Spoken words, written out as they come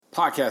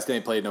Podcast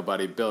ain't played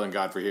nobody. Bill and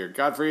Godfrey here.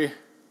 Godfrey,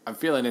 I'm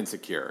feeling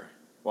insecure.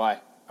 Why?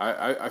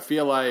 I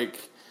feel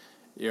like,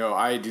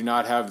 I do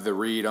not have the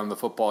read on the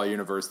football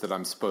universe that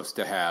I'm supposed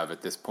to have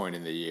at this point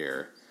in the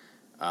year.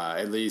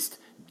 At least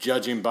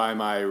judging by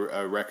my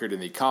record in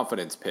the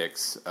confidence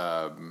picks,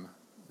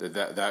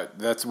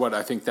 that's what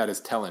I think that is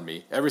telling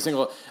me.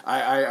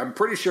 I'm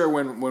pretty sure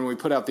when we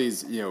put out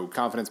these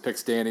confidence pick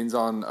standings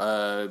on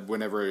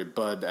whenever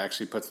Bud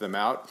actually puts them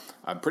out,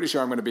 I'm pretty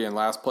sure I'm going to be in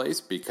last place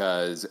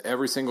because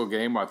every single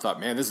game where I thought,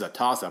 man, this is a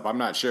toss up. I'm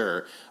not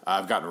sure.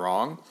 I've gotten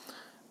wrong.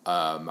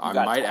 I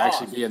might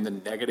actually be in the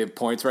negative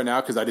points right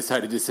now because I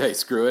decided to say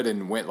screw it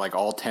and went like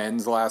all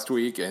 10s last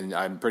week, and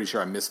I'm pretty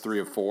sure I missed 3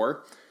 of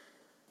 4.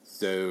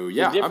 So,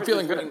 yeah, I'm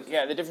feeling good.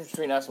 Yeah, the difference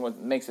between us and what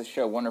makes this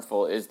show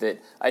wonderful is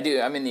that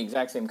I'm in the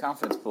exact same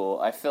confidence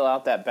pool. I fill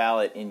out that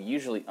ballot in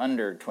usually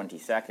under 20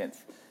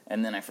 seconds,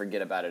 and then I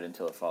forget about it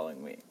until the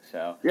following week.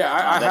 So yeah,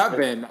 I have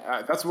been.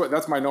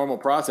 That's my normal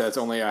process,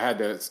 only I had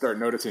to start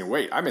noticing,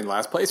 wait, I'm in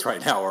last place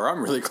right now, or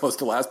I'm really close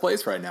to last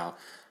place right now.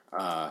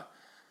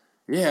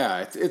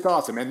 Yeah, it's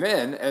awesome.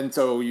 And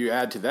so you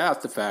add to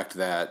that the fact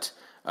that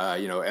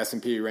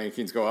S&P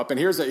rankings go up. And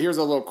here's a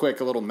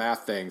little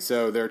math thing.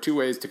 So there are 2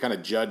 ways to kind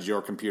of judge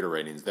your computer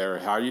ratings. There are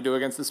how you do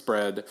against the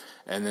spread,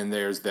 and then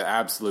there's the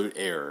absolute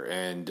error.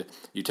 And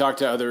you talk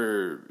to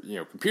other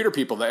computer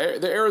people,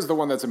 the error is the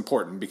one that's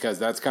important because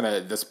that's kind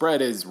of the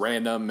spread is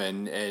random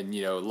and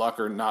luck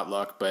or not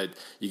luck, but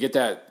you get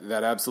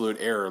that absolute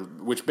error,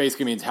 which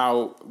basically means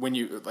how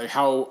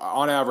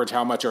on average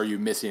how much are you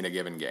missing a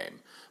given game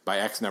by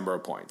X number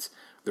of points.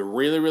 The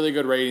really, really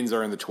good ratings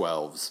are in the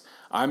 12s.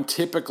 I'm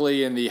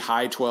typically in the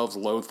high 12s,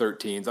 low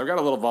 13s. I've got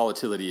a little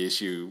volatility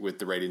issue with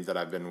the ratings that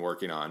I've been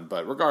working on.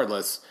 But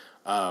regardless,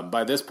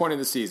 by this point in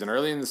the season,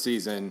 early in the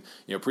season,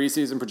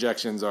 preseason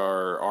projections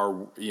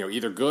are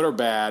either good or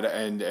bad,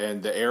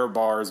 and the error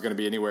bar is going to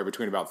be anywhere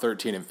between about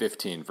 13 and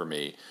 15 for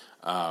me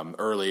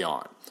early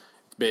on.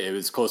 It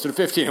was closer to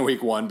 15 in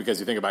week 1 because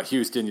you think about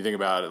Houston, you think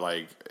about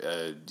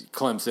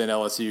Clemson,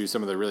 LSU,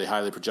 some of the really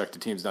highly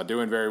projected teams not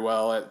doing very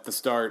well at the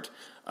start.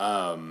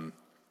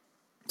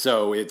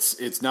 So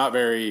it's not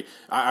very.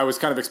 I was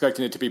kind of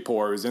expecting it to be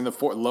poor. It was in the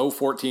low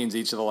 14s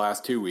each of the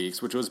last 2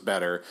 weeks, which was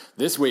better.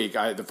 This week,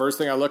 the first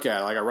thing I look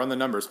at, I run the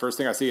numbers. First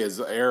thing I see is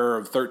error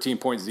of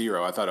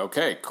 13.0. I thought,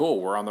 okay, cool,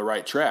 we're on the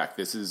right track.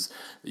 This is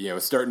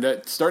starting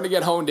to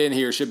get honed in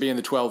here. Should be in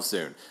the 12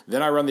 soon.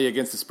 Then I run the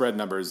against the spread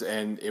numbers,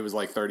 and it was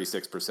like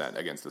 36%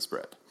 against the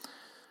spread.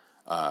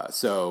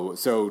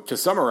 So to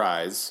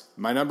summarize,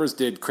 my numbers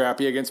did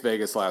crappy against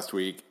Vegas last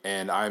week,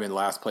 and I'm in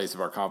last place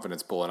of our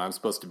confidence pool, and I'm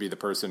supposed to be the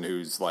person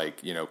who's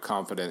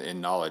confident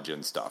in knowledge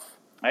and stuff.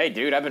 Hey,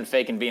 dude, I've been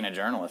faking being a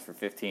journalist for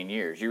 15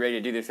 years. You ready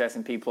to do this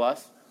S&P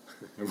Plus?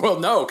 Well,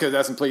 no, because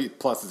S&P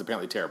Plus is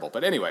apparently terrible.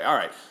 But anyway, all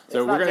right.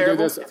 So we're going to do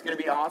this. It's going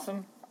to be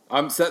awesome.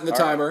 I'm setting the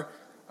timer. Right.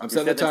 I'm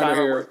setting the timer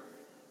here.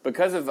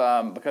 Because of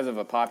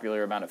a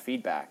popular amount of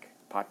feedback.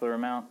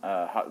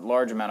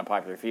 Large amount of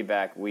popular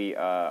feedback. We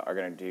are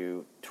going to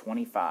do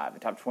 25, the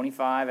top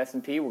 25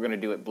 S&P. We're going to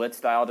do it blitz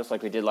style, just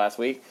like we did last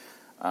week.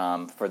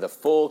 For the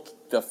full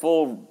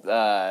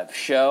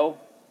show,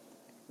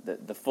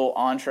 the full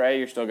entree.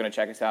 You're still going to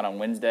check us out on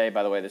Wednesday.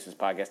 By the way, this is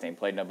Podcast Ain't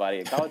Played Nobody,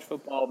 a college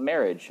football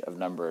marriage of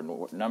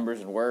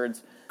numbers and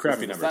words.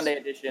 Crappy numbers. Sunday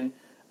edition.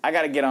 I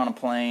got to get on a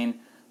plane.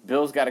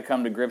 Bill's got to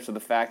come to grips with the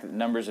fact that the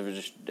numbers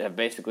have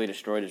basically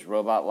destroyed his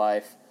robot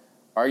life.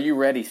 Are you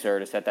ready, sir,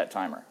 to set that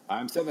timer?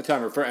 I'm setting the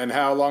timer. And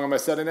how long am I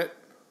setting it?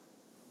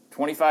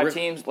 25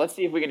 teams. Let's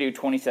see if we can do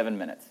 27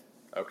 minutes.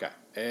 Okay.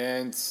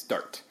 And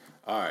start.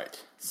 All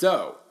right.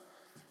 So,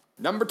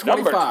 number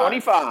 25. Number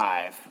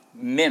 25,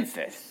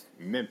 Memphis.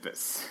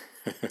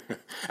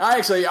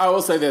 I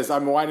will say this.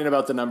 I'm whining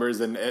about the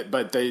numbers,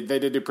 but they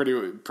did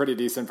do pretty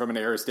decent from an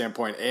error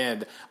standpoint,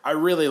 and I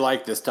really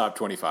like this top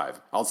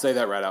 25. I'll say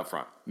that right out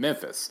front.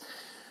 Memphis.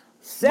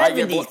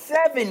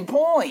 77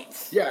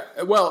 points. Yeah,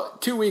 well,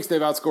 2 weeks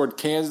they've outscored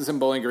Kansas and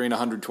Bowling Green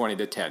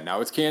 120-10.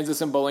 Now it's Kansas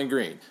and Bowling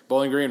Green.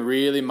 Bowling Green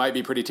really might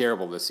be pretty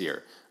terrible this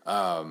year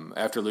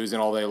after losing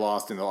all they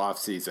lost in the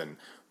offseason.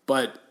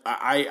 But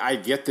I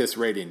get this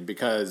rating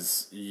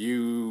because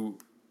you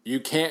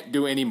can't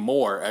do any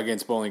more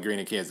against Bowling Green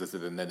and Kansas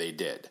than they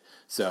did.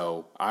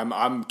 So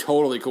I'm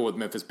totally cool with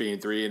Memphis being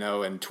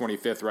 3-0 and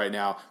 25th right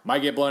now.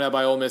 Might get blown out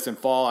by Ole Miss in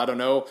fall, I don't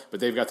know, but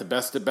they've got the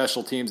best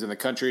special teams in the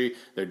country.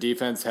 Their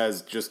defense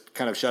has just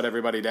kind of shut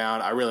everybody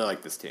down. I really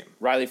like this team.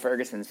 Riley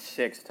Ferguson,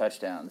 6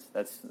 touchdowns.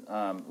 That's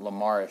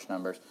Lamar-ish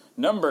numbers.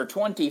 Number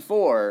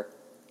 24,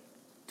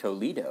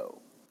 Toledo.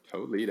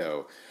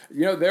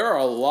 There are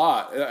a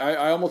lot.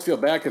 I almost feel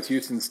bad because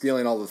Houston's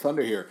stealing all the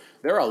thunder here.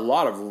 There are a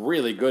lot of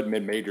really good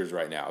mid-majors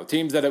right now.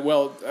 Teams that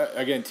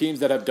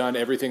have done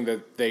everything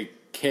that they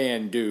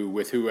can do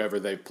with whoever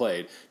they've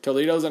played.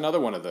 Toledo's another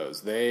one of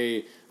those.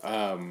 They've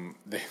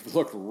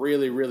looked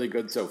really, really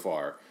good so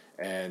far.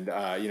 And,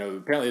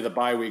 apparently the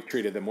bye week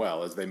treated them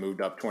well as they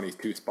moved up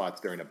 22 spots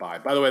during a bye.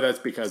 By the way, that's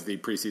because the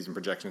preseason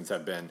projections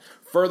have been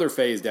further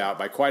phased out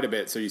by quite a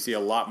bit, so you see a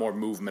lot more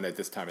movement at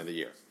this time of the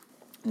year.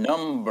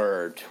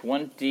 Number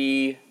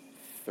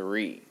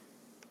 23.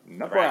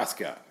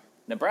 Nebraska.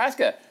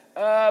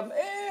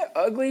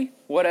 Ugly,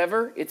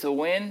 whatever. It's a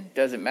win.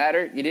 Doesn't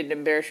matter. You didn't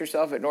embarrass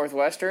yourself at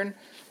Northwestern.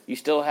 You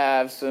still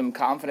have some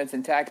confidence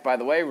intact, by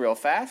the way, real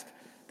fast.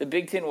 The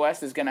Big Ten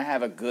West is going to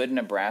have a good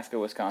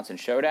Nebraska-Wisconsin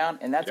showdown,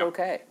 and that's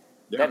okay.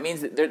 Yeah. That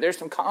means that there's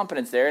some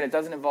confidence there, and it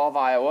doesn't involve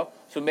Iowa,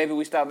 so maybe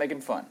we stop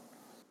making fun.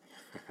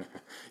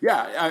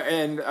 Yeah,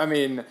 and I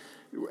mean,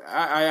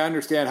 I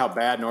understand how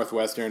bad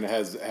Northwestern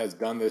has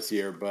done this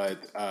year,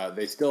 but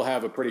they still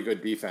have a pretty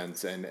good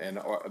defense, and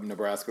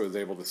Nebraska was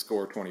able to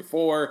score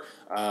 24.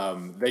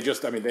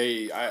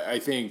 I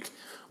think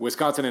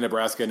Wisconsin and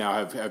Nebraska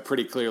now have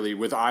pretty clearly,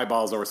 with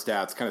eyeballs or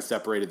stats, kind of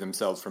separated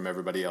themselves from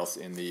everybody else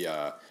in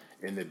the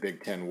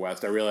Big Ten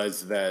West. I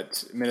realize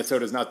that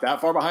Minnesota's not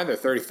that far behind. They're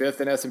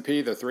 35th in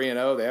S&P. They're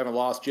 3-0. They haven't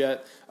lost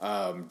yet.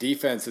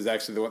 Defense is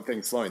actually the one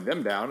thing slowing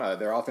them down.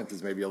 Their offense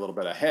is maybe a little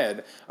bit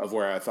ahead of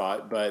where I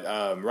thought. But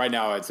right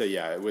now I'd say,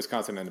 yeah,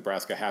 Wisconsin and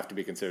Nebraska have to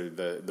be considered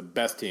the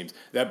best teams.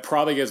 That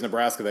probably gives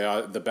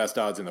Nebraska the best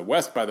odds in the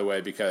West, by the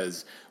way,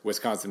 because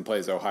Wisconsin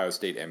plays Ohio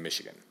State and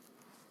Michigan.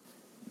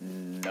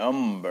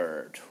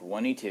 Number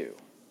 22.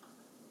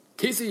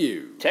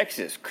 TCU.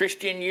 Texas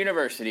Christian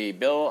University.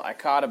 Bill, I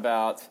caught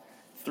about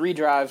 3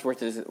 drives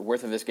worth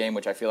of this game,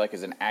 which I feel like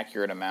is an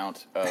accurate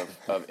amount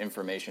of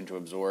information to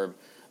absorb.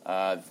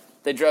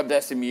 They drubbed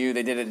SMU.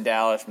 They did it in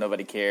Dallas.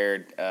 Nobody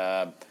cared.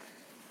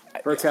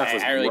 First half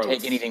was I didn't really gross.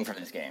 take anything from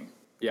this game.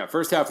 Yeah,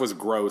 first half was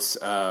gross.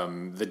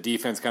 The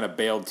defense kind of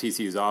bailed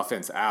TCU's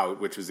offense out,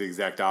 which was the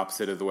exact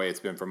opposite of the way it's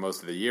been for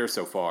most of the year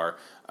so far.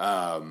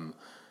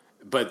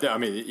 But,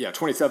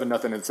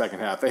 27-0 in the second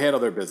half. They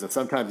handled their business.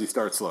 Sometimes you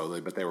start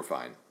slowly, but they were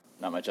fine.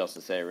 Not much else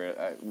to say.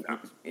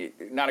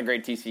 Not a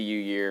great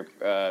TCU year.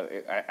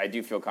 I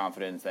do feel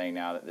confident in saying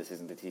now that this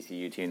isn't the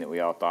TCU team that we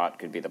all thought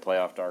could be the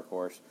playoff dark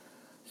horse.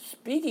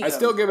 I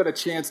still give it a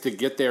chance to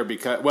get there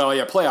because,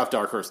 playoff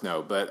dark horse,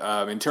 no.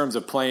 But in terms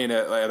of playing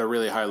at a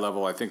really high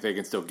level, I think they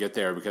can still get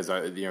there because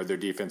their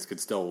defense could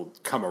still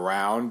come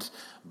around.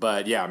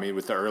 But yeah, I mean,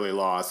 with the early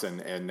loss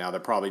and now they're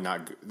probably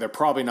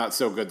not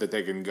so good that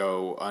they can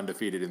go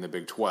undefeated in the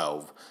Big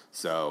 12.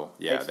 So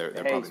yeah, they're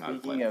probably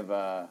not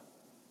playing.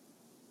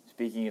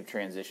 Speaking of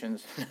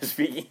transitions,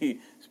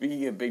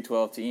 speaking of Big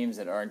 12 teams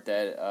that aren't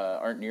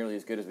nearly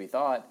as good as we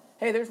thought.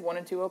 Hey, there's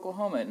 1-2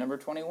 Oklahoma at number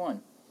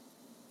 21.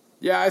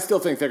 Yeah, I still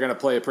think they're going to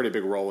play a pretty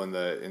big role in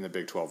the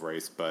Big 12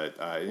 race, but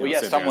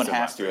someone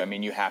has to. I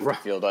mean, you have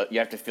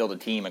to field a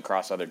team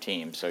across other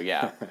teams. So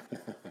yeah.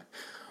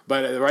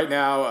 But right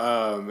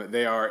now,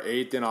 they are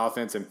 8th in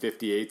offense and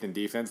 58th in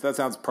defense. That's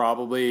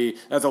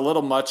a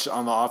little much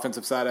on the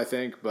offensive side, I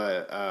think.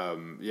 But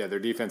their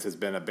defense has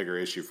been a bigger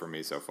issue for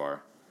me so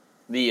far.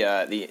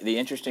 The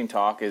interesting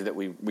talk is that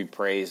we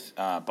praise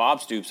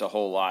Bob Stoops a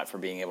whole lot for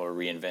being able to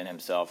reinvent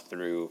himself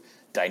through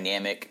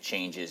dynamic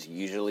changes,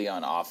 usually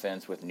on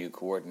offense with new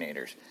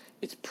coordinators.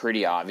 It's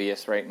pretty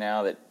obvious right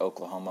now that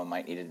Oklahoma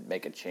might need to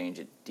make a change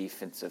at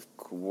defensive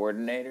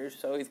coordinators,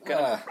 so he's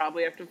going to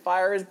probably have to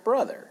fire his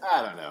brother.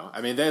 I don't know.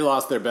 I mean, they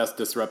lost their best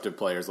disruptive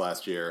players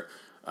last year,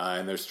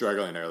 and they're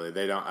struggling early.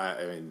 They don't.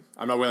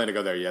 I'm not willing to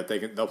go there yet.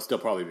 They'll still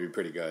probably be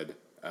pretty good.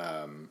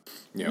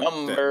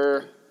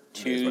 Number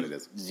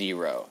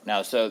 2-0.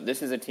 Now, so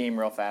this is a team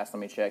real fast.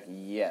 Let me check.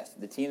 Yes,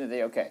 the team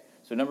that okay.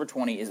 So number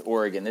 20 is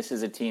Oregon. This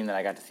is a team that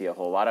I got to see a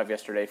whole lot of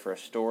yesterday for a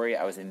story.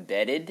 I was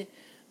embedded,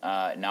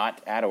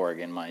 not at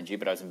Oregon, mind you,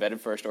 but I was embedded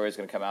for a story that's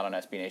going to come out on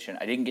SB Nation.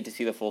 I didn't get to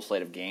see the full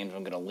slate of games.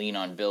 I'm going to lean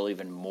on Bill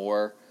even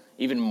more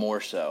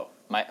so.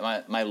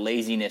 My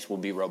laziness will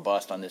be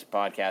robust on this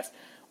podcast.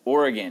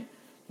 Oregon,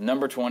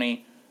 number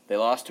 20. They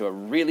lost to a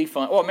really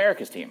fun,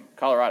 America's team,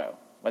 Colorado.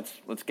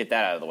 Let's get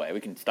that out of the way. We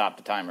can stop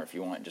the timer if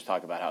you want and just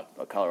talk about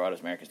how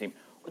Colorado's America's team.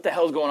 What the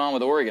hell's going on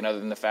with Oregon other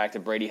than the fact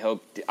that Brady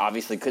Hoke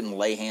obviously couldn't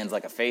lay hands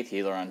like a faith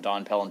healer on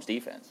Don Pelham's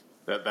defense?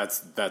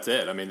 That's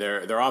it. I mean,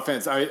 their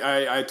offense.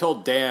 I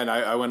told Dan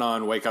I went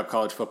on Wake Up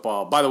College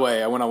Football. By the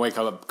way, I went on Wake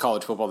Up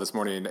College Football this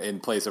morning in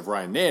place of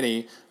Ryan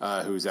Nanny,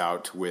 who's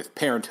out with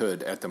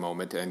parenthood at the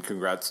moment, and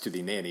congrats to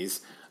the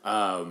nannies.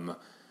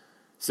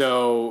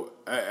 So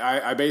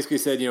I basically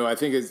said, I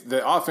think it's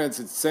the offense,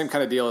 it's the same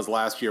kind of deal as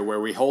last year where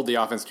we hold the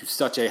offense to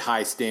such a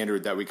high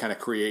standard that we kind of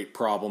create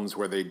problems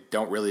where they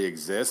don't really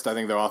exist. I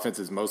think their offense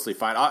is mostly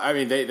fine. I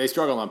mean, they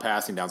struggle on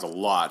passing downs a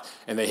lot,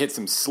 and they hit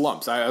some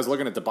slumps. I was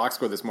looking at the box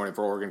score this morning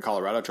for Oregon,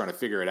 Colorado, trying to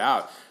figure it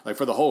out. Like,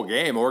 for the whole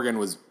game,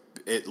 Oregon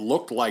it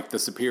looked like the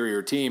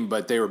superior team,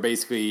 but they were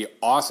basically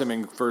awesome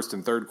in first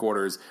and third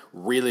quarters,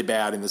 really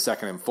bad in the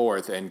second and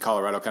fourth, and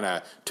Colorado kind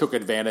of took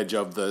advantage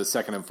of the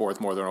second and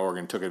fourth more than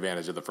Oregon took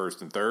advantage of the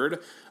first and third.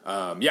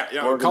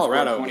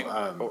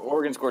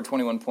 Oregon scored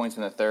 21 points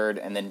in the third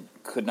and then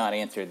could not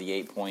answer the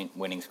 8-point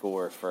winning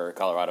score for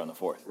Colorado in the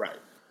fourth.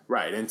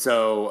 Right, and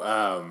so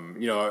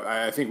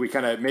I think we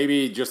kind of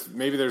maybe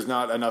there's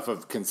not enough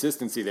of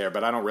consistency there,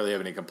 but I don't really have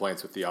any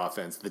complaints with the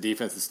offense. The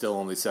defense is still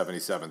only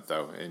 77th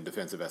though in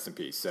defensive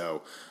S&P.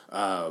 So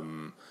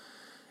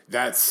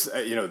That's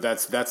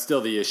that's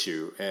still the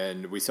issue,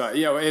 and we saw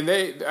and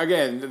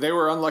they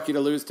were unlucky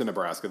to lose to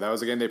Nebraska. That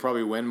was a game they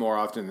probably win more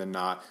often than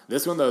not.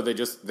 This one though,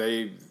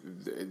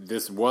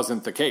 this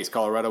wasn't the case.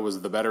 Colorado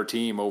was the better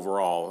team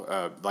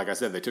overall. Like I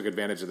said, they took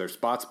advantage of their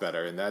spots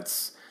better, and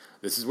this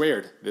is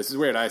weird. This is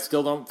weird. I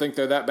still don't think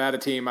they're that bad a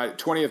team.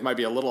 20th might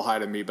be a little high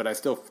to me, but I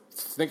still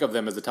think of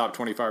them as a top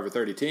 25 or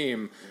 30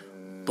 team.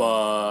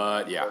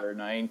 But yeah, number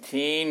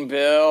 19,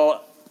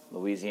 Bill,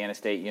 Louisiana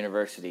State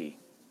University.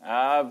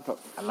 I'm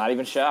not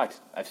even shocked.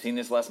 I've seen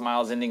this Les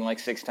Miles ending like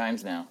 6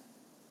 times now.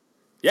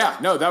 Yeah,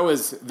 no, that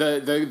was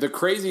the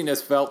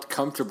craziness felt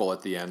comfortable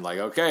at the end. Like,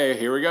 okay,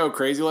 here we go,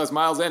 crazy Les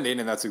Miles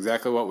ending, and that's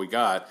exactly what we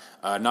got.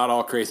 Not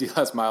all crazy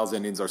Les Miles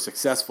endings are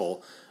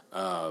successful.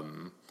 Now,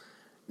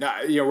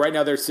 right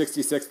now they're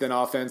 66th in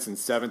offense and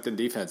 7th in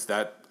defense.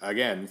 That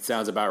again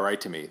sounds about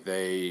right to me.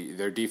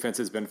 Their defense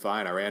has been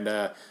fine.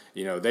 Aranda,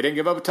 they didn't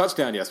give up a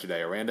touchdown yesterday.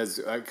 Aranda's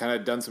kind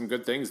of done some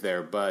good things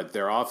there, but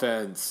their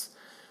offense.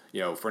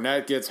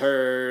 Fournette gets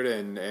hurt,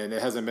 and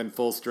it hasn't been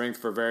full strength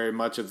for very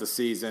much of the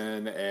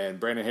season.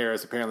 And Brandon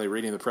Harris, apparently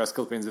reading the press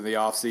clippings in the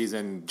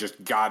offseason,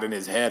 just got in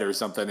his head or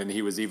something, and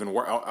he was even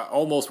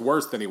almost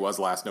worse than he was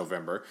last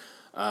November.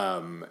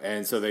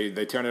 And so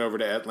they turn it over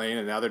to Etling,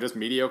 and now they're just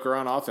mediocre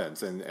on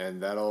offense,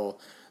 and that'll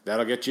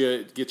get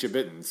you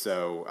bitten.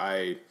 So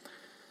I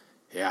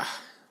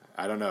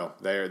don't know.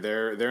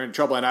 They're in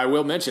trouble, and I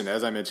will mention,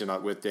 as I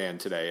mentioned with Dan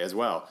today as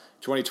well.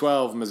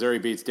 2012, Missouri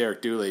beats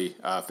Derek Dooley,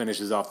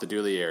 finishes off the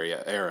Dooley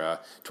era.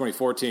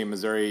 2014,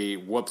 Missouri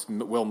whoops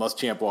Will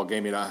Muschamp while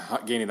gaining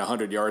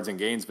 100 yards in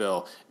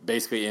Gainesville,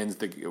 basically ends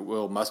the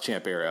Will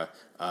Muschamp era.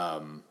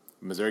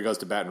 Missouri goes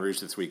to Baton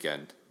Rouge this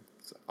weekend.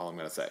 That's all I'm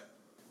going to say.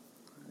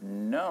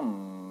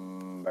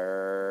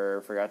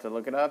 Forgot to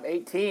look it up.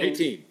 18.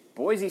 18.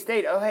 Boise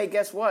State. Oh, hey,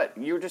 guess what?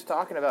 You were just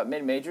talking about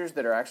mid-majors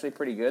that are actually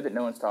pretty good that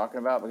no one's talking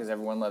about because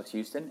everyone loves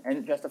Houston,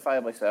 and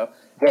justifiably so.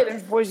 Hey,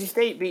 there's Boise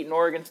State beating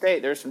Oregon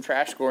State. There's some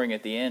trash scoring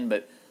at the end,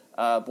 but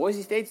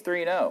Boise State's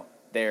 3-0.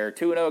 They're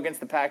 2-0 against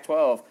the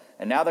Pac-12,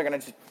 and now they're going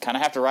to just kind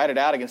of have to ride it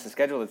out against the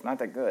schedule that's not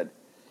that good.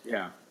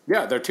 Yeah,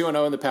 they're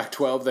 2-0 in the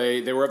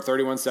Pac-12. They were up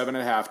 31-7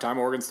 at halftime.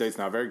 Oregon State's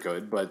not very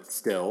good, but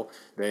still,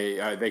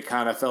 they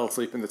kind of fell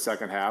asleep in the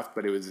second half.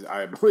 But it was,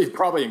 I believe,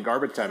 probably in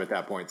garbage time at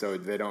that point, so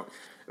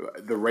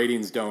the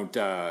ratings don't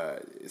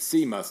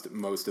see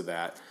most of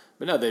that.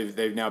 But no,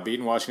 they've now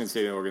beaten Washington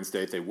State and Oregon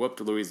State. They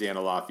whooped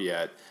Louisiana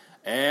Lafayette,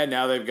 and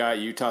now they've got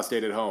Utah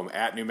State at home,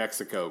 at New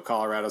Mexico,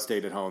 Colorado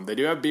State at home. They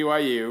do have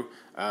BYU,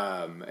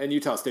 and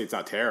Utah State's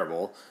not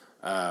terrible.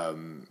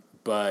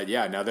 But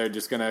yeah, now they're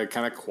just going to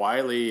kind of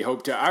quietly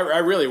hope to. I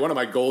really, one of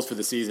my goals for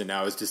the season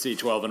now is to see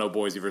 12-0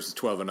 Boise versus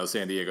 12-0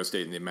 San Diego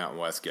State in the Mountain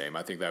West game.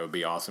 I think that would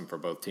be awesome for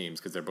both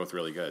teams because they're both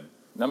really good.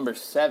 Number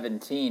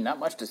 17, not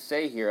much to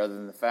say here other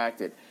than the fact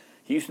that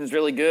Houston's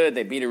really good.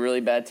 They beat a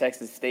really bad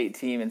Texas State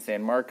team in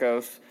San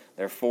Marcos.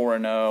 They're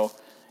 4-0.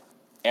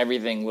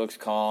 Everything looks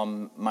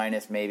calm,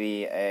 minus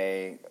maybe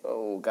I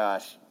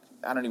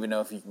don't even know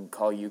if you can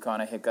call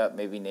UConn a hiccup,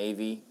 maybe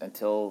Navy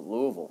until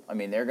Louisville. I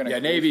mean, they're going to... Yeah,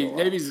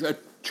 Navy's a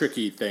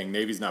tricky thing.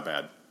 Navy's not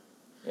bad.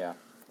 Yeah.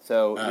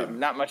 So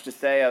not much to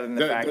say other than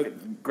the fact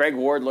that Greg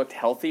Ward looked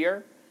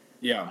healthier.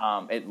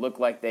 Yeah. It looked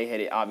like they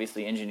had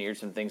obviously engineered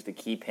some things to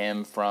keep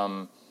him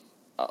from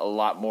a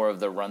lot more of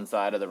the run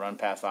side of the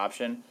run-pass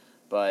option.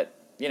 But,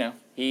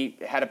 he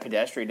had a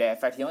pedestrian day. In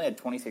fact, he only had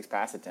 26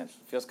 pass attempts.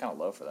 It feels kind of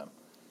low for them.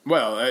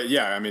 Well,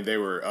 I mean, they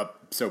were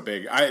up so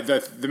big.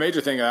 The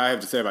major thing I have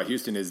to say about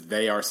Houston is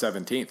they are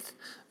 17th.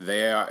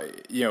 They are,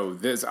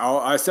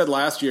 I said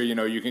last year,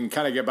 you can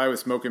kind of get by with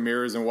smoke and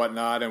mirrors and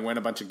whatnot and win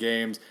a bunch of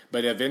games,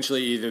 but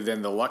eventually either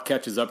then the luck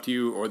catches up to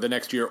you or the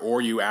next year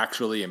or you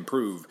actually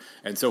improve.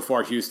 And so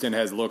far, Houston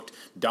has looked,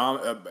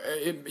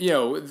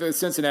 the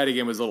Cincinnati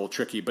game was a little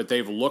tricky, but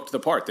they've looked the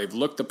part. They've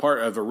looked the part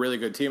of a really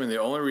good team, and the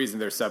only reason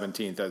they're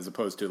 17th as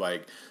opposed to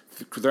like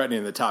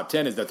threatening the top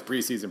 10 is that the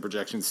preseason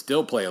projections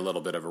still play a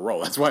little bit of a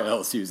role. That's why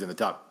LSU's in the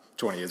top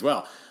 20 as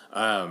well.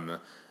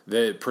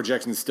 The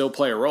projections still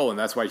play a role, and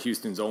that's why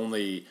Houston's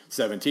only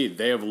 17th.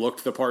 They have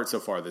looked the part so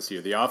far this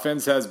year. The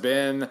offense has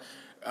been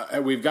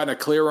we've gotten a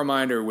clear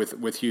reminder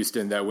with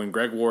Houston that when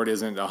Greg Ward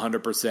isn't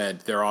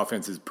 100%, their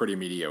offense is pretty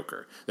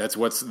mediocre. That's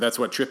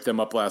what tripped them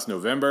up last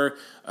November,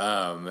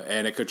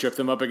 and it could trip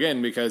them up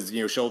again because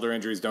shoulder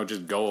injuries don't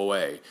just go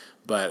away.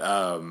 But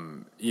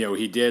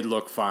he did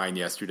look fine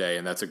yesterday,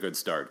 and that's a good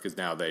start because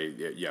now they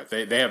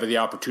have the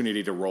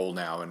opportunity to roll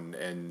now,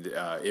 and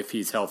if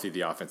he's healthy,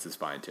 the offense is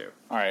fine too.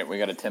 All right, we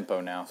got a tempo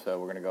now, so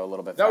we're going to go a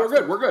little bit. No,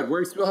 faster. We're good.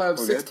 We still have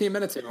 16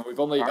 minutes in. We've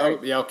only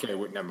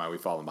never mind.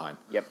 We've fallen behind.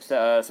 Yep.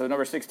 So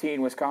number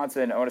 16,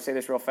 Wisconsin. I want to say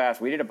this real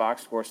fast. We did a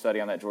box score study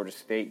on that Georgia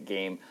State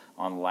game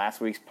on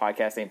last week's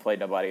podcast. Ain't Played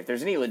Nobody. If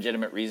there's any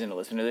legitimate reason to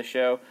listen to this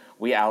show,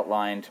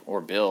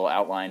 Bill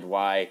outlined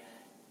why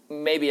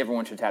maybe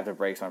everyone should tap their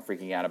brakes on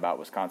freaking out about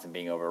Wisconsin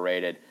being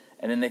overrated.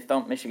 And then they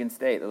thumped Michigan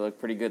State. They looked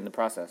pretty good in the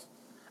process.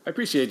 I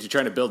appreciate you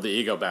trying to build the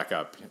ego back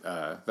up.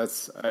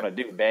 That's what I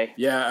do, Bay.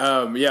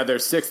 Yeah, they're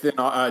 6th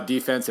in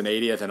defense and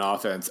 80th in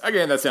offense.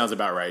 Again, that sounds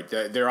about right.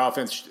 Their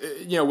offense,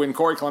 when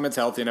Corey Clement's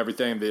healthy and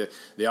everything,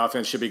 the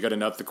offense should be good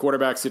enough. The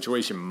quarterback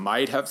situation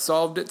might have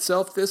solved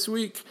itself this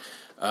week,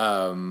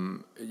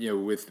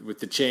 with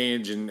the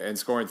change and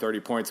scoring 30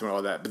 points and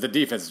all that. But the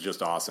defense is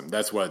just awesome.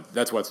 That's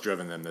what's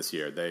driven them this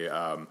year.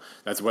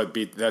 That's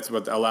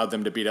what allowed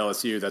them to beat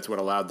LSU. That's what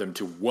allowed them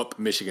to whoop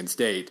Michigan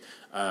State.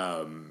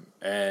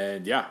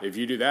 And yeah, if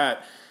you do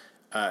that.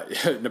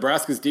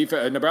 Nebraska's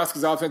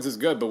offense is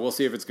good, but we'll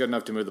see if it's good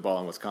enough to move the ball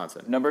in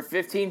Wisconsin. Number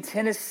 15,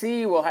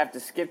 Tennessee. We'll have to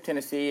skip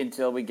Tennessee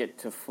until we get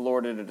to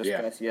Florida to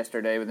discuss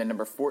yesterday. With then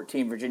number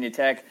 14, Virginia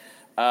Tech.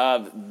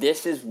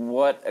 This is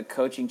what a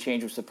coaching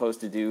change was supposed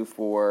to do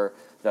for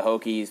the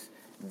Hokies.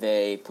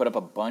 They put up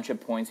a bunch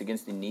of points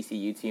against the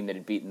ECU team that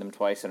had beaten them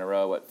twice in a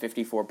row.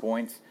 54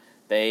 points?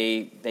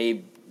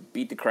 They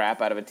beat the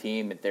crap out of a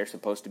team that they're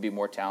supposed to be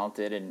more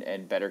talented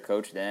and better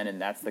coached than, and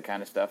that's the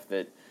kind of stuff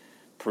that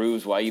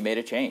proves why you made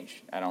a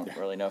change. I don't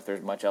really know if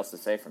there's much else to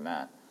say from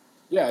that.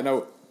 Yeah,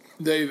 no,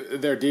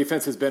 their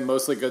defense has been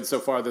mostly good so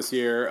far this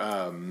year.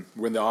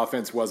 When the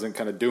offense wasn't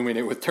kind of dooming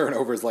it with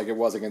turnovers like it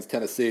was against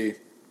Tennessee.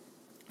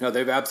 No,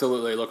 they've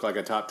absolutely looked like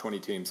a top 20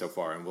 team so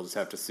far, and we'll just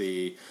have to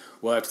see.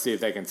 We'll have to see if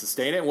they can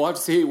sustain it. We'll have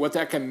to see what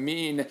that can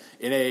mean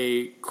in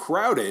a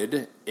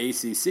crowded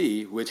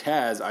ACC, which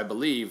has, I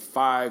believe,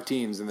 5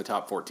 teams in the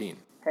top 14.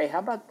 Hey, how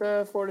about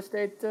the Florida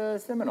State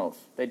Seminoles?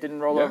 They didn't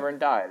roll over and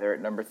die. They're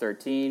at number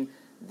 13.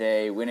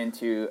 They went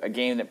into a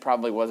game that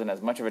probably wasn't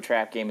as much of a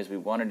trap game as we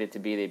wanted it to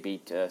be. They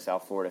beat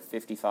South Florida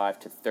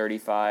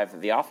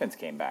 55-35. The offense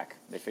came back.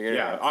 They figured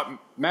it out.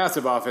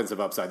 Massive offensive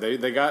upside.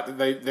 They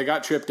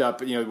got tripped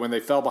up. When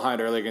they fell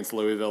behind early against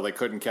Louisville, they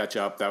couldn't catch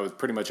up. That was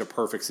pretty much a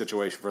perfect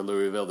situation for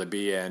Louisville to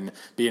be in,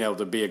 being able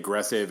to be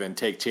aggressive and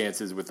take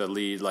chances with the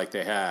lead like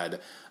they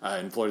had.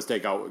 And Florida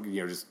State got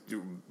just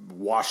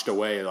washed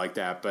away like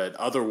that. But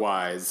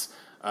otherwise.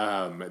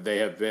 They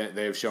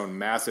have shown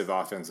massive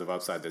offensive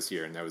upside this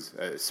year, and that was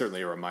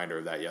certainly a reminder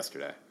of that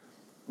yesterday.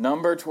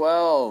 Number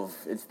 12,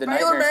 it's the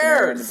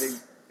nightmare scenario.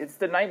 It's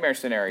the nightmare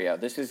scenario.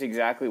 This is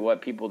exactly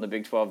what people in the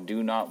Big 12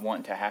 do not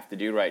want to have to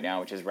do right now,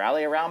 which is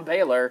rally around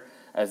Baylor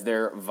as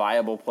their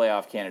viable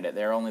playoff candidate.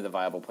 They're only the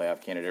viable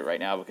playoff candidate right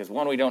now because,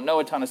 1, we don't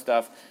know a ton of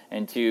stuff,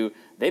 and 2,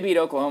 they beat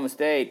Oklahoma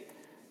State.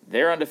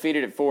 They're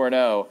undefeated at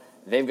 4-0.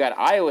 They've got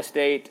Iowa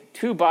State,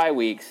 2 bye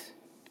weeks,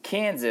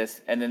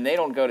 Kansas, and then they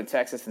don't go to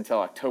Texas until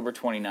October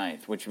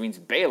 29th, which means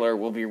Baylor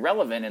will be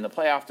relevant in the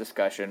playoff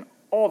discussion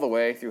all the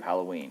way through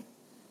Halloween.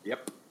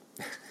 Yep.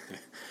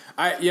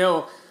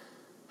 The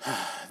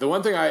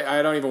one thing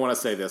I don't even want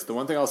to say this. The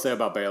one thing I'll say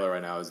about Baylor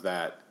right now is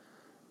that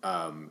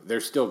they're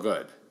still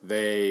good.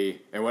 The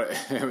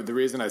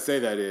reason I say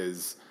that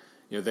is,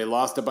 they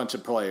lost a bunch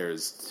of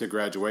players to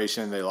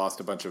graduation. They lost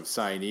a bunch of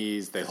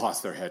signees. They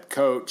lost their head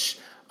coach,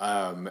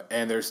 and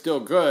they're still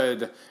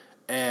good.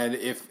 And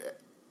if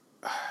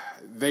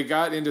they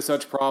got into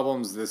such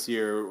problems this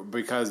year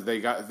because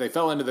they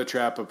fell into the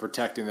trap of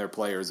protecting their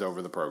players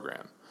over the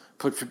program,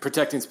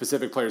 protecting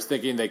specific players,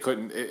 thinking they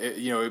couldn't.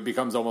 It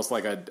becomes almost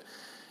like a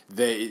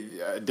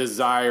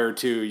desire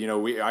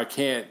to I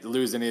can't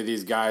lose any of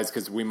these guys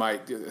because we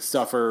might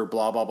suffer.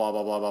 Blah blah blah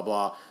blah blah blah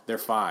blah. They're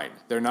fine.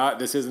 They're not.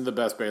 This isn't the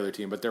best Baylor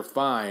team, but they're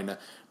fine.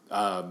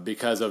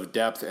 Because of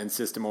depth and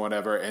system or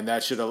whatever, and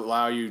that should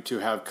allow you to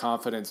have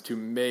confidence to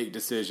make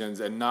decisions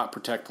and not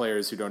protect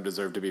players who don't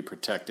deserve to be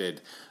protected.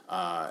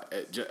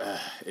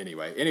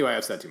 Anyway,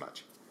 I've said too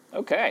much.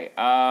 Okay.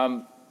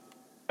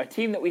 A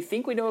team that we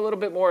think we know a little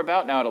bit more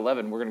about now at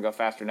 11. We're going to go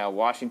faster now.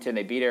 Washington,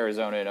 they beat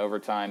Arizona in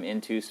overtime in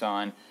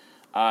Tucson.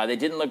 They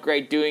didn't look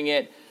great doing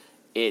it.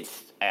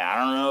 I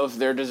don't know if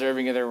they're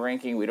deserving of their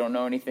ranking. We don't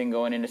know anything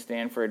going into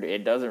Stanford.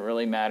 It doesn't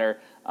really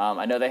matter.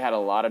 I know they had a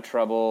lot of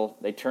trouble.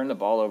 They turned the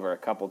ball over a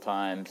couple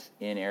times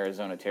in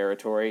Arizona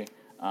territory.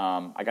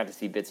 I got to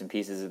see bits and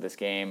pieces of this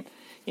game.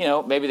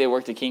 Maybe they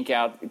worked the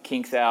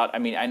kinks out. I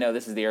mean, I know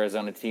this is the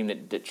Arizona team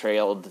that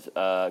trailed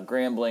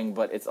Grambling,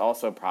 but it's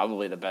also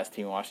probably the best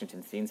team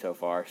Washington's seen so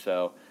far.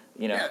 So,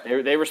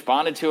 they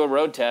responded to a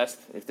road test.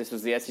 If this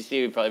was the SEC,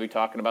 we'd probably be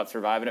talking about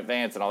survive and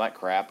advance and all that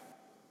crap.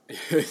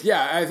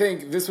 Yeah, I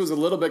think this was a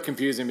little bit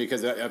confusing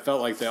because I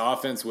felt like the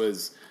offense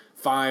was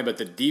fine, but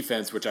the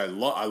defense, which I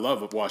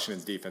love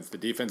Washington's defense, the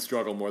defense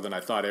struggled more than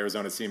I thought.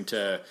 Arizona seemed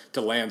to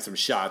land some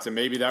shots, and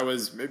maybe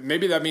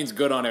that means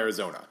good on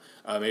Arizona.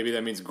 Maybe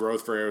that means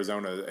growth for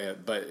Arizona.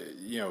 But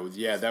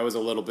that was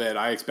a little bit.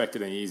 I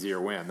expected an easier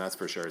win, that's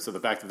for sure. So the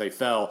fact that they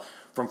fell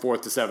from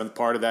 4th to 7th,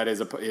 part of that is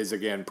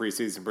again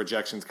preseason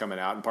projections coming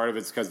out, and part of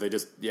it's because they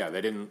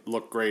didn't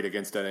look great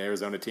against an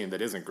Arizona team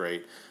that isn't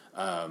great.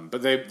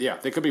 But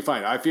they could be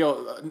fine. I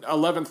feel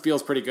 11th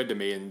feels pretty good to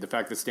me, and the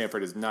fact that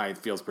Stanford is 9th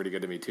feels pretty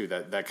good to me too.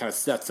 That kind of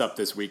sets up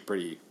this week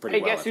pretty well.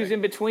 Hey, guess who's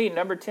in between?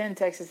 Number 10,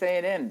 Texas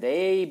A&M.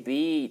 They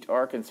beat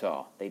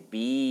Arkansas.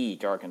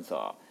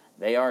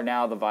 They are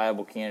now the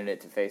viable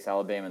candidate to face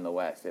Alabama in the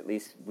West. At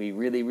least we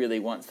really, really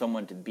want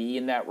someone to be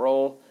in that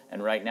role,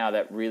 and right now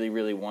that really,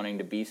 really wanting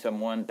to be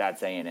someone,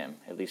 that's A&M,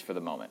 at least for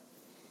the moment.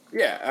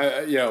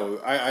 Yeah,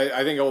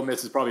 I think Ole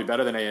Miss is probably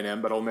better than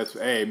A&M, but Ole Miss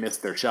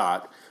missed their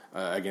shot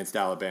against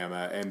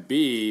Alabama, and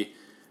B,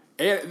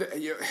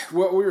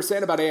 what we were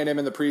saying about A&M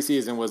in the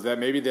preseason was that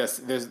maybe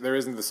there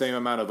isn't the same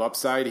amount of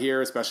upside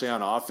here, especially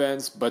on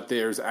offense, but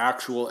there's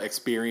actual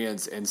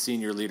experience and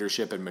senior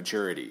leadership and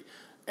maturity.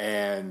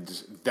 And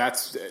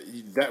that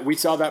we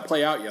saw that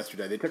play out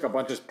yesterday. They took a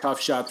bunch of tough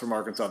shots from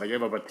Arkansas. They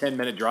gave up a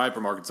 10-minute drive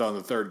from Arkansas in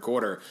the third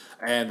quarter,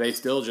 and they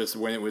still just,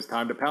 when it was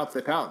time to pounce,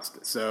 they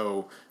pounced.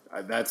 So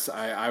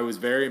I was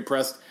very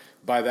impressed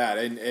by that.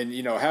 And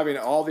having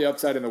all the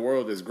upside in the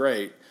world is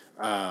great,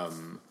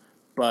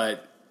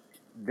 but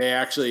they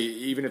actually,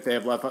 even if they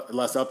have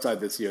less upside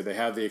this year, they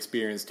have the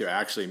experience to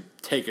actually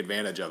take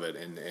advantage of it,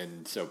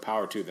 and so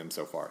power to them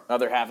so far.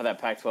 Other half of that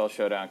Pac-12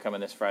 showdown coming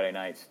this Friday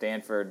night.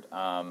 Stanford.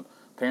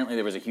 Apparently,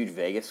 there was a huge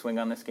Vegas swing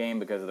on this game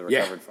because of the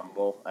recovered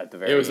fumble at the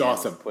very end. It was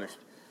awesome. Pushed.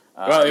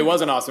 Well, it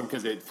wasn't awesome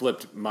because it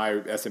flipped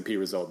my S&P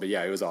result, but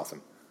yeah, it was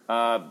awesome.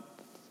 It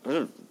was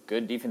a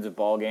good defensive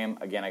ball game.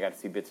 Again, I got to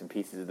see bits and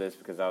pieces of this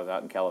because I was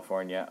out in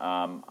California.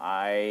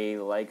 I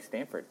like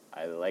Stanford.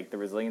 I like the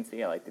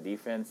resiliency. I like the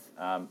defense.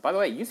 By the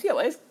way,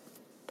 UCLA is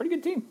a pretty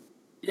good team.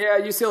 Yeah,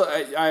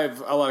 UCLA. I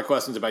have a lot of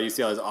questions about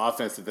UCLA's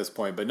offense at this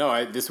point, but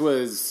no, this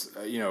was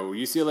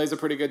UCLA's a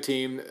pretty good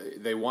team.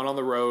 They won on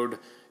the road.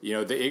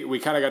 We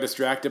kind of got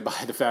distracted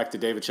by the fact that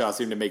David Shaw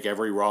seemed to make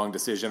every wrong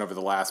decision over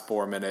the last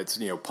 4 minutes.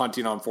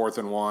 Punting on 4th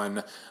and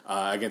 1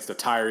 against a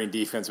tiring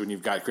defense when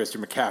you've got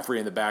Christian McCaffrey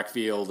in the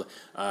backfield.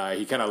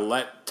 He kind of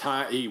let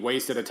time. He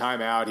wasted a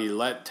timeout. He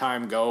let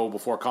time go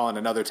before calling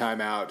another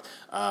timeout,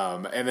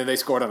 and then they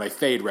scored on a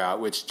fade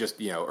route, which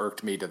just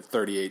irked me to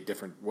 38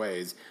 different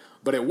ways.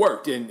 But it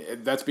worked, and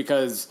that's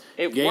because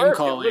game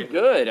calling. It looked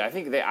good. I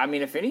think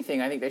if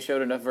anything, I think they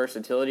showed enough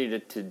versatility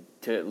to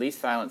at least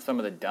silence some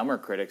of the dumber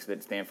critics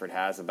that Stanford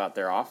has about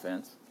their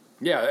offense.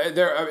 Yeah,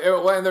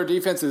 and their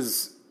defense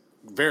is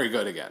very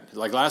good again.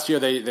 Like last year,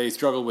 they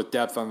struggled with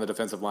depth on the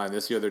defensive line.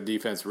 This year, their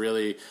defense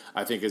really,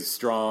 I think, is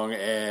strong.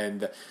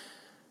 And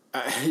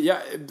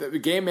the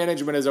game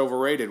management is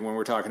overrated when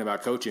we're talking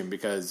about coaching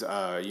because,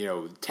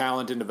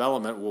 talent and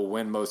development will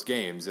win most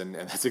games. And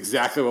that's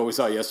exactly what we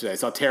saw yesterday. I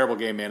saw terrible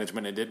game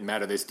management. It didn't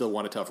matter. They still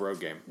won a tough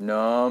road game.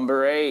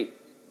 Number 8,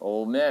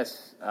 Ole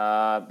Miss.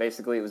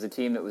 Basically, it was a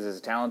team that was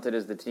as talented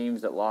as the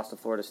teams that lost to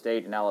Florida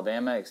State and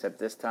Alabama, except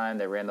this time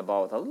they ran the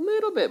ball with a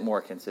little bit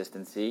more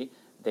consistency.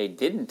 They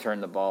didn't turn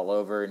the ball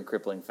over in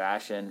crippling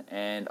fashion.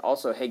 And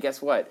also, hey,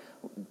 guess what?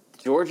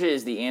 Georgia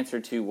is the answer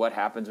to what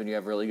happens when you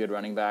have really good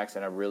running backs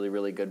and a really,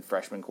 really good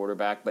freshman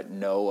quarterback, but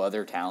no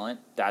other talent.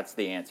 That's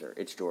the answer.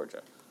 It's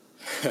Georgia.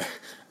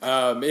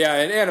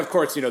 And of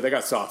course, they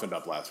got softened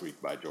up last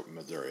week by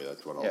Missouri.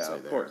 That's what I'll say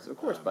there. Of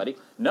course, buddy.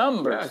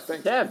 Number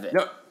 7.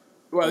 No,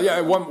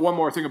 one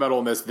more thing about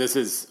Ole Miss. This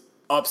is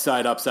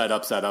upside,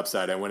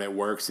 and when it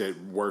works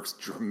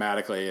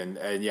dramatically. And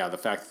the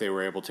fact that they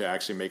were able to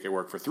actually make it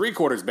work for 3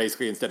 quarters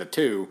basically instead of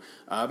 2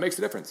 makes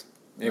a difference.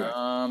 Anyway.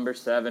 Number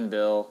 7,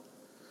 Bill.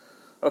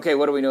 Okay,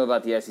 what do we know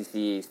about the SEC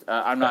East?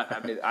 I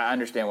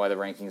understand why the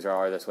rankings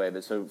are this way,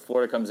 but so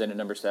Florida comes in at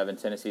number 7,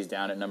 Tennessee's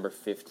down at number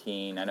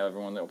 15. I know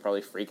everyone will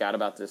probably freak out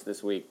about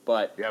this week,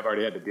 but I've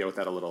already had to deal with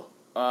that a little.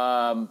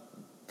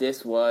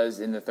 This was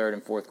in the 3rd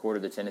and 4th quarter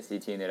the Tennessee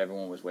team that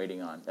everyone was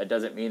waiting on. That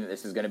doesn't mean that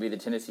this is going to be the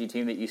Tennessee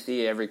team that you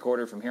see every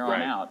quarter from here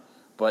on out,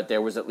 but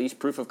there was at least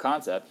proof of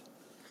concept.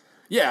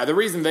 Yeah, the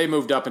reason they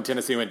moved up and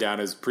Tennessee went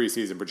down is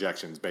preseason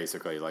projections,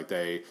 basically. Like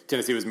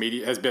Tennessee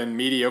has been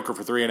mediocre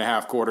for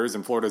 3.5 quarters,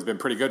 and Florida's been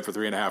pretty good for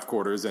 3.5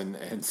 quarters,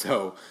 and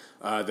so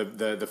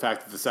the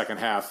fact that the second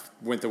half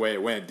went the way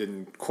it went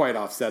didn't quite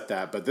offset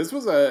that. But this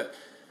was a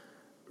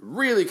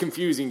really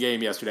confusing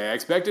game yesterday. I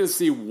expected to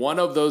see one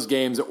of those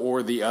games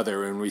or the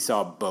other, and we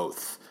saw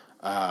both.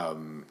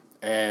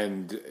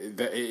 In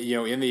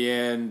the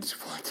end,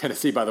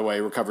 Tennessee, by the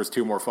way, recovers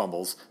 2 more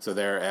fumbles. So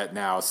they're at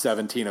now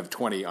 17 of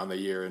 20 on the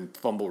year in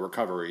fumble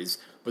recoveries.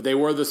 But they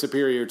were the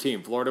superior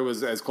team. Florida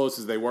was as close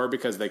as they were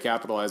because they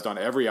capitalized on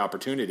every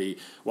opportunity,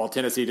 while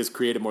Tennessee just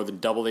created more than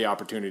double the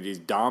opportunities,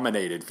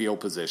 dominated field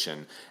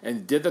position,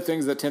 and did the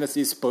things that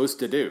Tennessee's supposed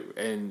to do.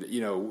 And,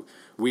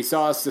 we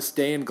saw a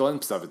sustained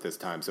glimpse of it this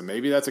time. So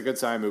maybe that's a good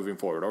sign moving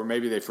forward. Or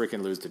maybe they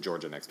freaking lose to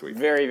Georgia next week.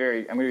 I'm going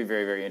to be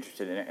very, very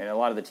interested in it. And a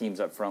lot of the teams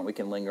up front, we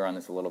can linger on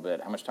this a little bit.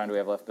 How much time do we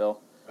have left,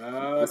 Bill?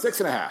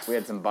 6.5. We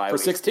had some bye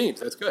weeks. For 6 teams.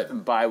 That's good.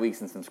 Some bye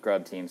weeks and some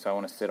scrub teams. So I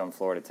want to sit on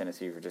Florida,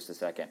 Tennessee for just a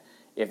second.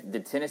 If the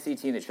Tennessee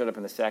team that showed up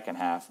in the second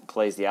half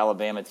plays the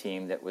Alabama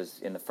team that was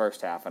in the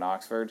first half in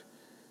Oxford,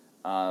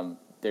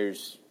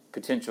 there's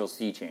potential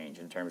sea change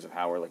in terms of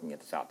how we're looking at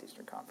the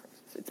Southeastern Conference.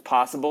 It's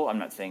possible. I'm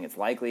not saying it's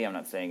likely. I'm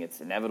not saying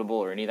it's inevitable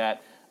or any of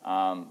that.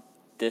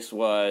 This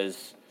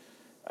was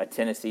a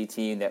Tennessee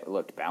team that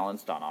looked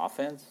balanced on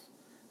offense.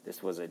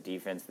 This was a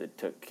defense that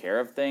took care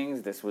of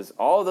things. This was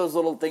all those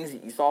little things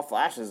that you saw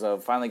flashes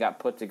of finally got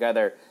put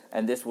together,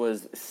 and this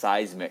was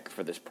seismic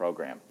for this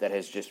program that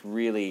has just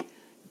really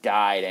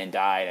died and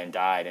died and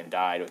died and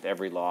died with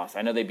every loss.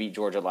 I know they beat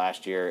Georgia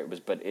last year.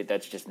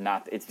 That's just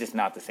not. It's just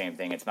not the same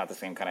thing. It's not the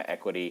same kind of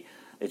equity.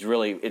 It's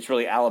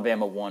really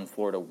Alabama 1,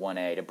 Florida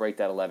 1A to break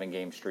that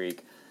 11-game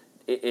streak.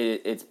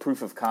 It's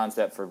proof of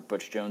concept for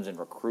Butch Jones in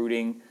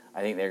recruiting.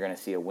 I think they're going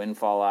to see a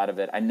windfall out of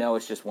it. I know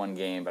it's just one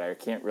game, but I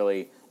can't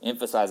really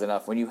emphasize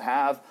enough. When you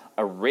have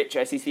a rich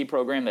SEC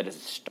program that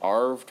is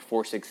starved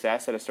for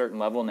success at a certain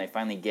level and they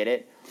finally get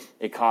it,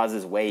 it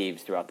causes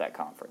waves throughout that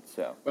conference.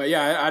 So, but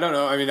yeah, I don't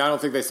know. I mean, I don't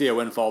think they see a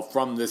windfall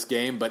from this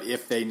game, but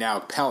if they now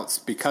pounce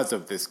because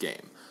of this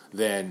game,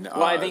 then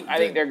I think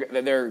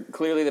they're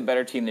clearly the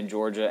better team than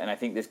Georgia, and I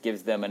think this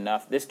gives them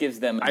enough.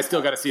 I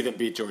still got to see them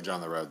beat Georgia on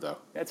the road, though.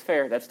 That's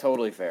fair. That's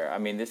totally fair. I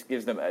mean, this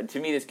gives them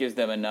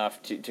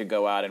enough to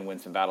go out and win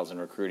some battles in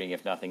recruiting,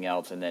 if nothing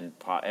else, and then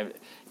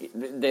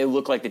they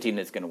look like the team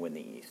that's going to win the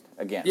East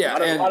again. Yeah,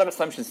 a lot of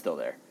assumptions still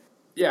there.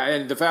 Yeah,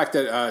 and the fact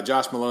that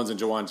Josh Malone's and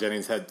Jawan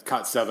Jennings had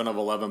caught 7 of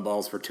 11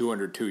 balls for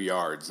 202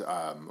 yards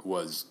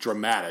was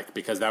dramatic,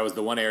 because that was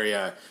the one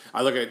area.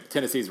 I look at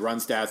Tennessee's run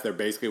stats; they're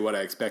basically what I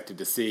expected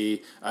to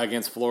see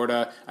against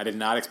Florida. I did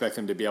not expect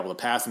them to be able to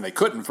pass, and they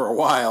couldn't for a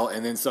while,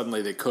 and then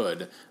suddenly they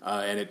could,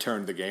 and it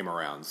turned the game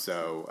around.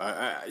 So,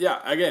 yeah,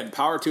 again,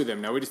 power to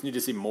them. Now we just need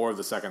to see more of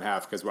the second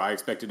half, because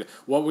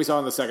what we saw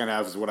in the second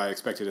half is what I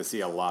expected to see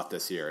a lot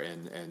this year,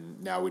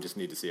 and now we just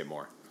need to see it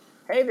more.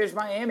 Hey, there's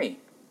Miami.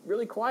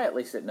 Really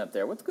quietly sitting up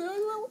there. What's good?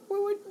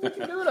 What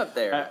you doing up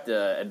there?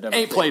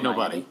 Ain't played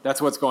nobody.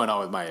 That's what's going on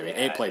with Miami. Yeah,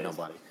 ain't played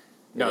nobody.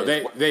 No,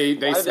 they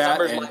Why sat do the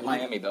numbers and like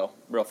Miami though,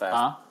 real fast.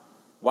 Huh?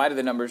 Why do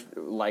the numbers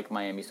like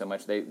Miami so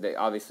much? They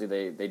obviously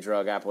they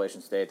drug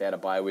Appalachian State. They had a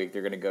bye week.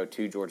 They're going to go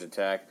to Georgia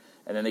Tech,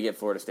 and then they get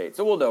Florida State.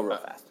 So we'll go real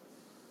fast.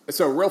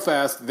 So real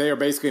fast, they are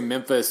basically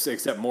Memphis,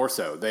 except more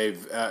so.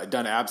 They've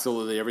done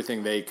absolutely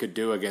everything they could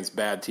do against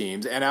bad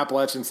teams, and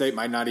Appalachian State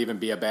might not even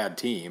be a bad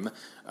team,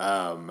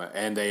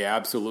 and they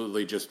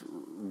absolutely just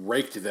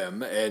raked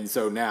them. And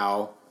so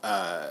now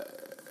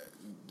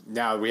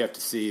we have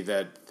to see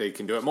that they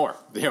can do it more.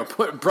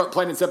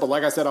 Plain and simple.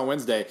 Like I said on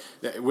Wednesday,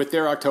 with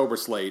their October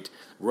slate,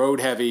 road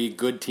heavy,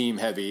 good team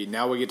heavy.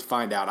 Now we get to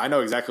find out. I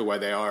know exactly why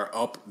they are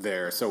up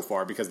there so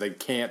far, because they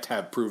can't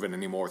have proven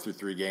any more through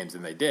 3 games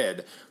than they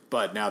did.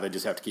 But now they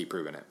just have to keep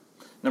proving it.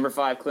 Number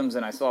 5,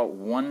 Clemson. I saw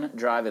one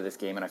drive of this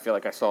game, and I feel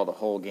like I saw the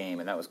whole game,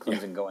 and that was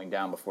Clemson going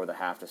down before the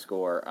half to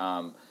score.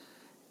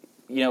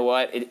 You know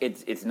what?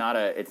 It's not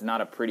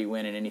a pretty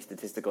win in any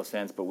statistical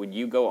sense, but when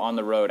you go on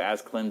the road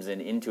as Clemson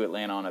into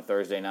Atlanta on a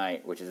Thursday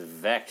night, which has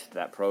vexed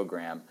that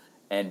program,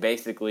 and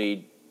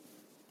basically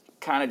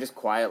kind of just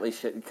quietly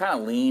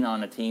kind of lean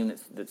on a team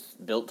that's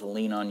built to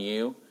lean on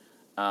you.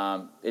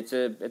 It's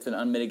an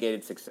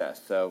unmitigated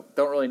success. So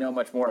don't really know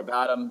much more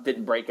about them.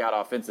 Didn't break out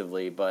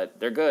offensively, but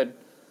they're good.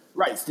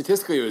 Right.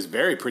 Statistically, it was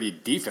pretty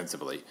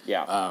defensively.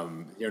 Yeah.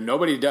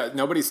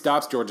 Nobody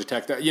stops Georgia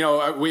Tech.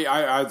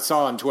 I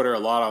saw on Twitter a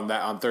lot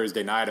on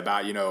Thursday night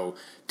about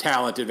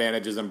talent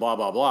advantages and blah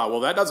blah blah.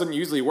 Well, that doesn't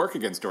usually work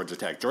against Georgia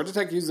Tech. Georgia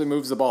Tech usually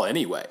moves the ball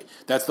anyway.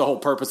 That's the whole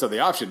purpose of the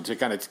option, to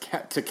kind of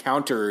to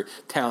counter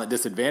talent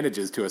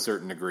disadvantages to a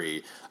certain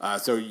degree.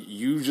 So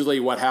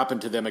usually, what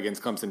happened to them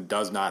against Clemson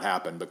does not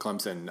happen. But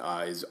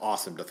Clemson is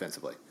awesome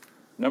defensively.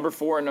 Number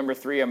 4 and number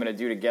 3 I'm going to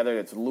do together.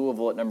 It's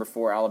Louisville at number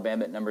 4,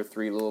 Alabama at number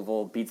 3.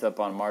 Louisville beats up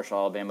on Marshall.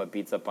 Alabama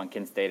beats up on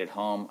Kent State at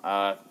home.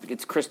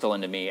 It's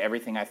crystalline to me.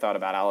 Everything I thought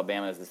about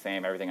Alabama is the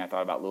same. Everything I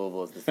thought about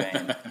Louisville is the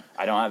same.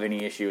 I don't have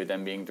any issue with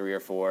them being 3 or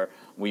 4.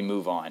 We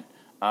move on.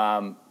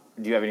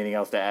 Do you have anything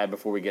else to add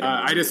before we get into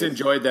I just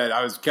enjoyed that.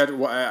 I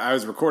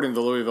was recording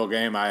the Louisville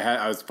game.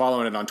 I was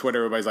following it on Twitter.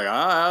 Everybody's like,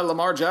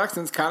 Lamar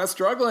Jackson's kind of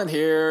struggling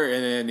here.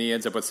 And then he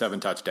ends up with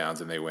 7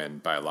 touchdowns, and they win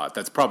by a lot.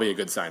 That's probably a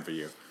good sign for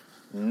you.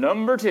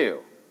 Number 2,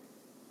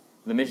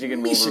 the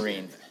Michigan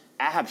Wolverines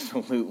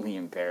absolutely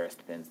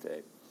embarrassed Penn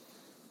State.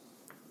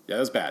 Yeah, that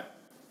was bad.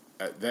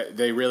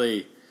 They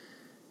really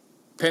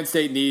 – Penn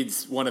State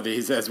needs one of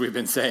these, as we've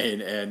been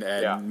saying,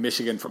 and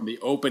Michigan from the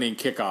opening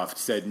kickoff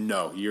said,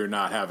 no, you're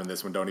not having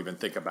this one. Don't even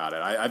think about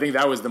it. I think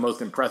that was the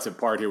most impressive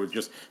part here, was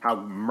just how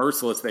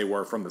merciless they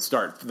were from the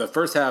start. The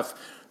first half,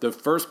 the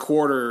first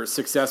quarter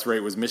success rate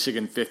was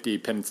Michigan 50,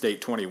 Penn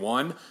State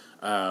 21.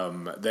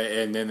 And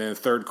then the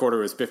third quarter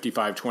was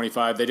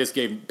 55-25. They just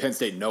gave Penn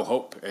State no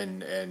hope,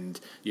 and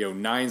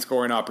 9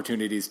 scoring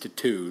opportunities to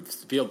 2.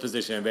 Field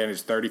position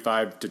advantage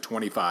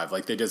 35-25.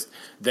 Like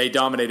they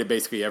dominated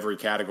basically every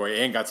category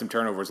and got some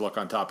turnovers. Look,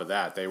 on top of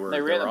that, they ran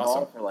the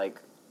awesome. ball for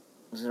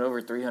was it over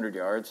 300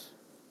 yards?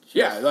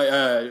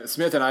 Yeah,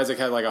 Smith and Isaac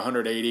had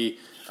 180.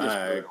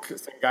 A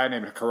guy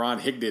named Karan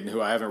Higdon,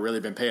 who I haven't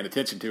really been paying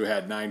attention to,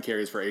 had 9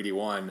 carries for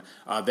 81.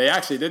 They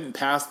actually didn't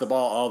pass the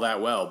ball all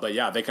that well, but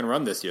yeah, they can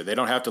run this year. They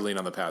don't have to lean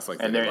on the pass like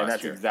they did last year. And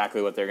that's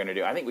exactly what they're going to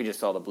do. I think we just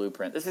saw the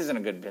blueprint. This isn't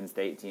a good Penn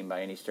State team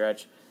by any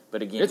stretch,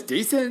 but again, it's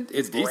decent.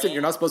 It's decent.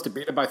 You're not supposed to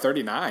beat it by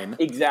 39.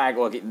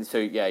 Exactly. Okay, so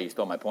yeah, you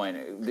stole my point.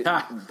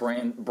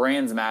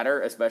 Brands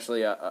matter,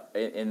 especially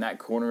in that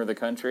corner of the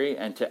country,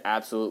 and to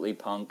absolutely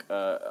punk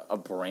a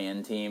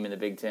brand team in the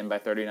Big Ten by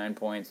 39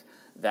 points.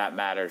 That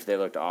matters. They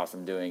looked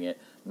awesome doing it.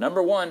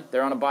 Number one,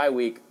 they're on a bye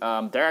week.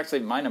 They're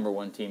actually my number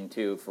one team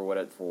too, for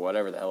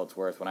whatever the hell it's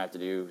worth. When I have to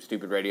do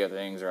stupid radio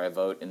things or I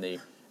vote in the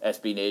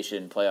SB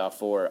Nation playoff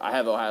 4, I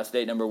have Ohio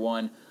State number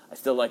one. I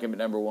still like them at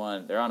number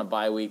one. They're on a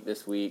bye week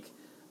this week.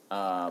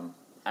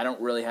 I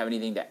don't really have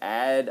anything to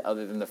add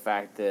other than the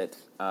fact that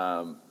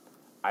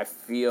I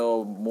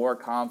feel more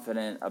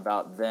confident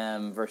about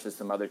them versus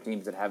some other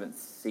teams that haven't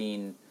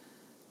seen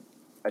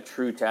a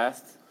true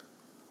test.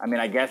 I mean,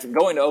 I guess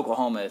going to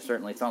Oklahoma is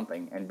certainly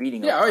something, and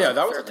beating Oklahoma that is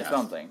was certainly a test.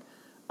 something.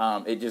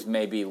 It just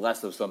may be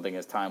less of something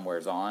as time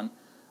wears on.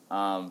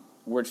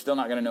 We're still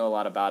not going to know a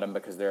lot about them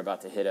because they're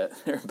about to hit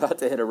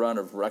a run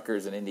of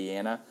Rutgers and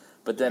Indiana.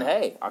 But then,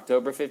 hey,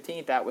 October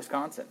 15th at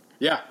Wisconsin.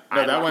 Yeah,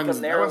 no, that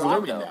one's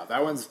looming now.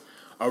 That one's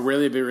a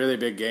really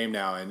big game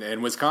now,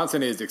 and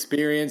Wisconsin is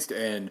experienced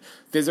and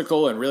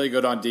physical and really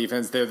good on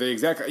defense. They're the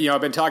exact.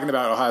 I've been talking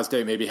about Ohio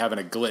State maybe having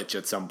a glitch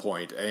at some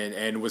point,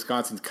 and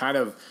Wisconsin's kind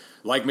of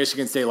like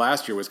Michigan State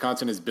last year.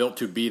 Wisconsin is built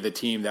to be the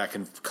team that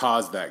can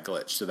cause that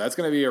glitch. So that's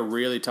going to be a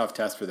really tough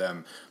test for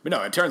them. But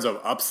no, in terms of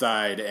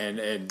upside and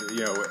in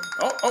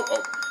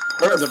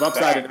terms of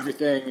upside and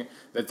everything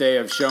that they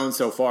have shown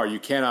so far, you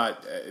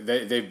cannot.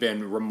 They've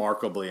been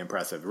remarkably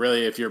impressive.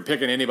 Really, if you're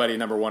picking anybody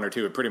number 1 or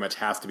 2, it pretty much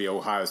has to be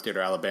Ohio State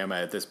or Alabama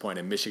at this point.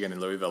 And Michigan and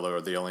Louisville are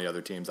the only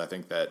other teams I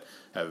think that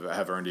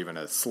have earned even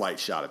a slight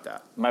shot at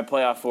that. My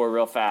playoff 4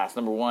 real fast.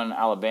 Number 1,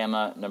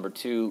 Alabama. Number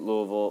 2,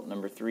 Louisville.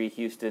 Number 3,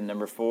 Houston.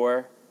 Number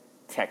 4,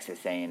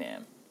 Texas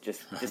A&M.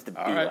 Just to be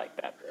right. like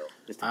that, Bill.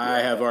 I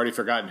have already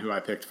forgotten who I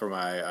picked for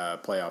my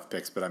playoff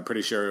picks, but I'm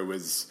pretty sure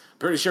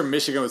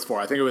Michigan was 4.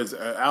 I think it was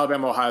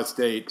Alabama, Ohio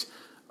State,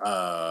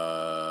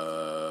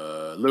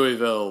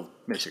 Louisville,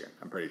 Michigan.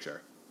 I'm pretty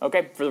sure.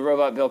 Okay, for the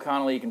robot Bill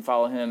Connolly, you can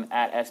follow him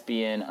at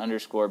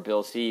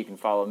SBN_Bill C. You can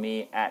follow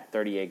me at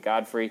 38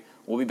 Godfrey.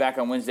 We'll be back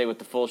on Wednesday with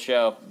the full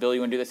show. Bill, you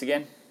want to do this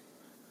again?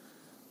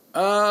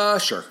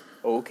 Sure.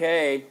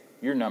 Okay.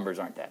 Your numbers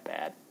aren't that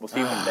bad. We'll see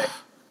you Wednesday.